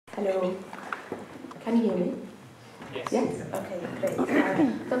Hello. Can you hear me? Yes. Yes? Okay, great.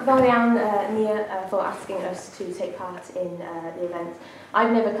 Diolch fawr iawn, Nia, for asking us to take part in the event.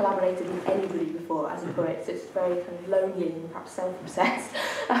 I've never collaborated with anybody before as a poet, so it's very kind of lonely and perhaps self-obsessed.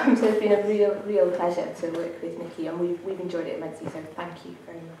 So it's been a real pleasure to work with Nicky, and we've enjoyed it immensely, so thank you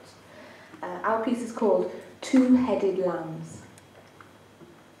very much. Our piece is called Two-Headed Lambs.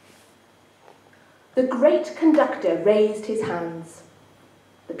 The great conductor raised his hands.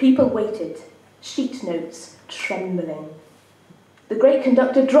 The people waited, sheet notes trembling. The great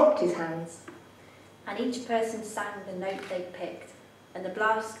conductor dropped his hands. And each person sang the note they'd picked, and the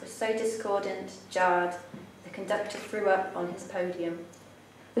blast was so discordant, jarred, the conductor threw up on his podium.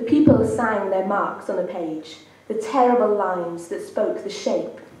 The people sang their marks on a page, the terrible lines that spoke the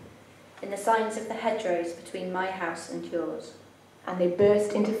shape. In the signs of the hedgerows between my house and yours. And they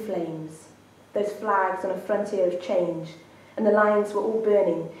burst into flames, those flags on a frontier of change, and the lines were all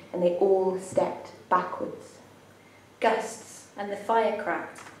burning, and they all stepped backwards. Gusts, and the fire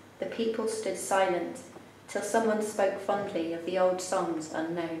cracked, the people stood silent, till someone spoke fondly of the old songs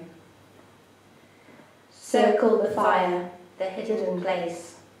unknown. Circle the fire, the hidden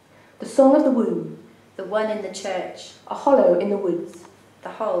place. The song of the womb. The one in the church. A hollow in the woods. The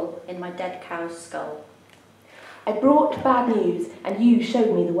hole in my dead cow's skull. I brought bad news, and you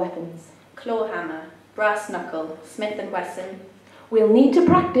showed me the weapons. Clawhammer, brass knuckle, Smith & Wesson. We'll need to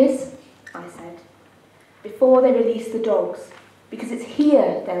practice, I said, before they release the dogs, because it's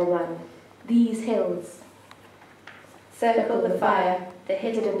here they'll run, these hills. Circle the fire, the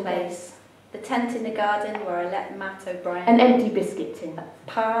hidden place. The tent in the garden where I let Matt O'Brien. An empty biscuit tin. A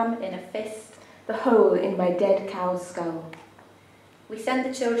palm in a fist. The hole in my dead cow's skull. We sent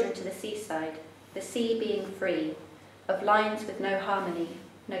the children to the seaside, the sea being free, of lines with no harmony,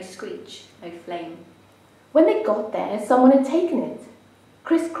 no screech, no flame. When they got there, someone had taken it,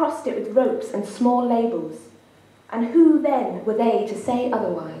 crisscrossed it with ropes and small labels. And who then were they to say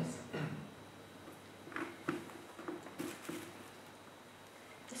otherwise?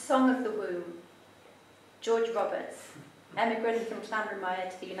 The Song of the Womb. George Roberts, emigrant from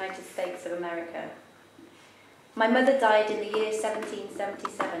Llanrymire to the United States of America. My mother died in the year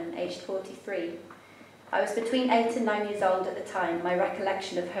 1777, aged 43. I was between 8 and 9 years old at the time. My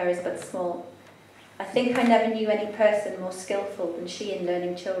recollection of her is but small. I think I never knew any person more skillful than she in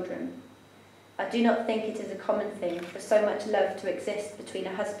learning children. I do not think it is a common thing for so much love to exist between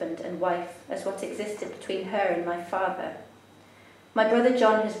a husband and wife as what existed between her and my father. My brother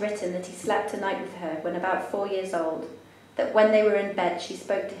John has written that he slept a night with her when about 4 years old, that when they were in bed she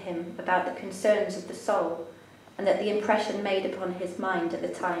spoke to him about the concerns of the soul, and that the impression made upon his mind at the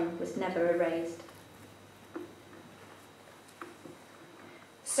time was never erased.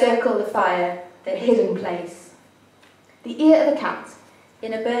 Circle the fire, the hidden place. The ear of a cat.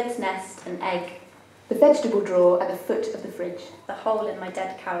 In a bird's nest, an egg. The vegetable drawer at the foot of the fridge. The hole in my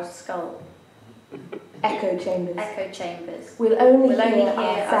dead cow's skull. Echo chambers. Echo chambers. We'll only hear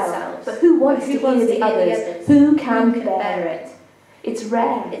ourselves. But who wants to hear the others? Who can bear it? It's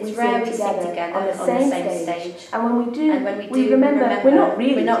rare we sing together on the same stage. And when we do, we remember we're not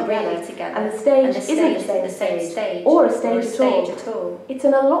really together. And the stage isn't the same stage. Or a stage at all. It's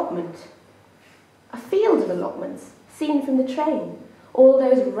an allotment. A field of allotments, seen from the train. All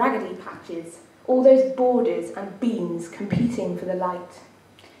those raggedy patches, all those borders and beams competing for the light.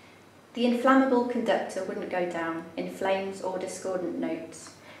 The inflammable conductor wouldn't go down in flames or discordant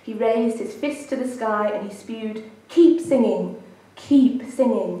notes. He raised his fist to the sky and he spewed, "Keep singing, keep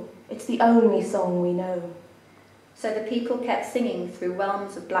singing. It's the only song we know." So the people kept singing through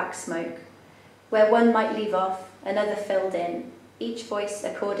realms of black smoke, where one might leave off, another filled in, each voice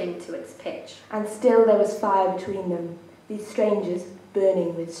according to its pitch. And still there was fire between them, these strangers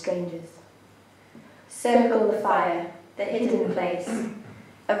burning with strangers. Circle the fire, the hidden place.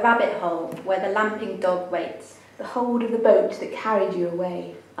 A rabbit hole where the lamping dog waits. The hold of the boat that carried you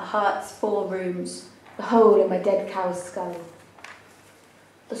away. A heart's 4 rooms. The hole in my dead cow's skull.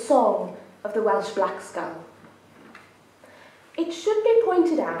 The song of the Welsh black skull. It should be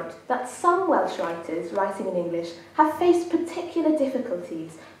pointed out that some Welsh writers writing in English have faced particular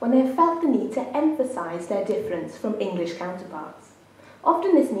difficulties when they have felt the need to emphasise their difference from English counterparts.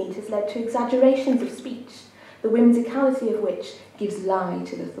 Often this need has led to exaggerations of speech, the whimsicality of which gives lie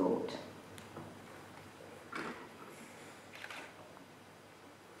to the thought.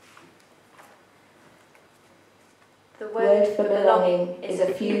 The word for belonging is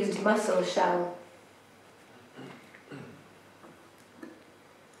a fused mussel shell.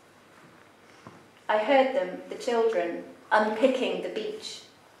 I heard them, the children, unpicking the beach.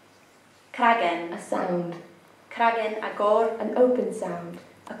 Cragen, A sound. Cragen agor, An open sound.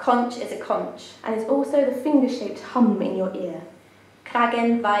 A conch is a conch. And it's also the finger-shaped hum in your ear.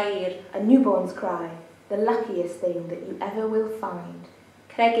 Cragen vair. A newborn's cry, the luckiest thing that you ever will find.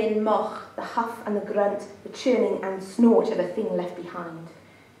 Cregin moch. The huff and the grunt, the churning and snort of a thing left behind.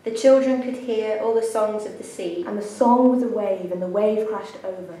 The children could hear all the songs of the sea. And the song was a wave, and the wave crashed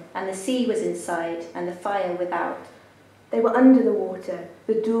over. And the sea was inside, and the fire without. They were under the water,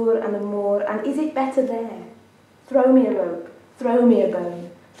 the dŵr and the moor, and is it better there? Throw me a rope, throw me a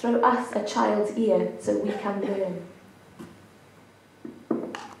bone, throw us a child's ear so we can learn.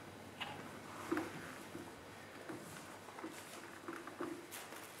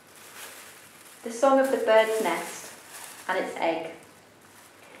 The Song of the Bird's Nest and its Egg.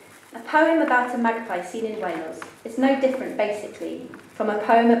 A poem about a magpie seen in Wales is no different, basically, from a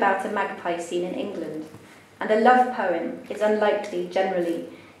poem about a magpie seen in England, and a love poem is unlikely, generally,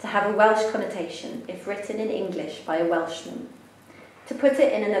 to have a Welsh connotation if written in English by a Welshman. To put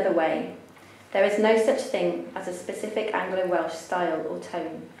it in another way, there is no such thing as a specific Anglo-Welsh style or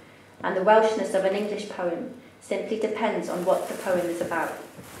tone, and the Welshness of an English poem simply depends on what the poem is about.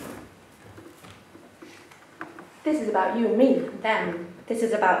 This is about you and me. Them. This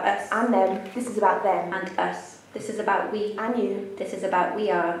is about us. And them. This is about them. And us. This is about we. And you. This is about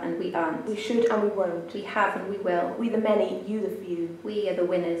we are and we aren't. We should and we won't. We have and we will. We the many, you the few. We are the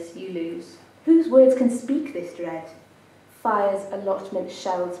winners, you lose. Whose words can speak this dread? Fire's allotment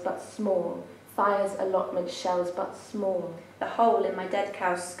shells but small. Fire's allotment shells but small. The hole in my dead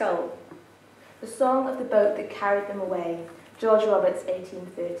cow's skull. The song of the boat that carried them away. George Roberts,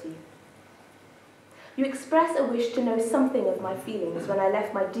 1830. You express a wish to know something of my feelings when I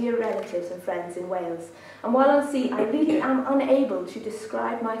left my dear relatives and friends in Wales. And while on sea, I really am unable to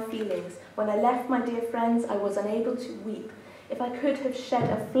describe my feelings. When I left my dear friends, I was unable to weep. If I could have shed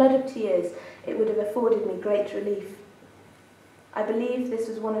a flood of tears, it would have afforded me great relief. I believe this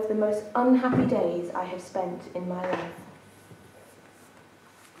was one of the most unhappy days I have spent in my life.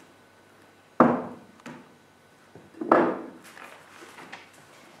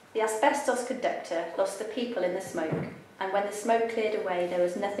 The asbestos conductor lost the people in the smoke, and when the smoke cleared away there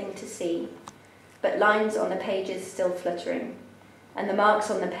was nothing to see, but lines on the pages still fluttering, and the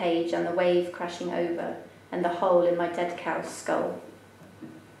marks on the page and the wave crashing over, and the hole in my dead cow's skull.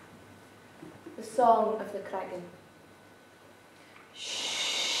 The Song of the Cragen. Shh.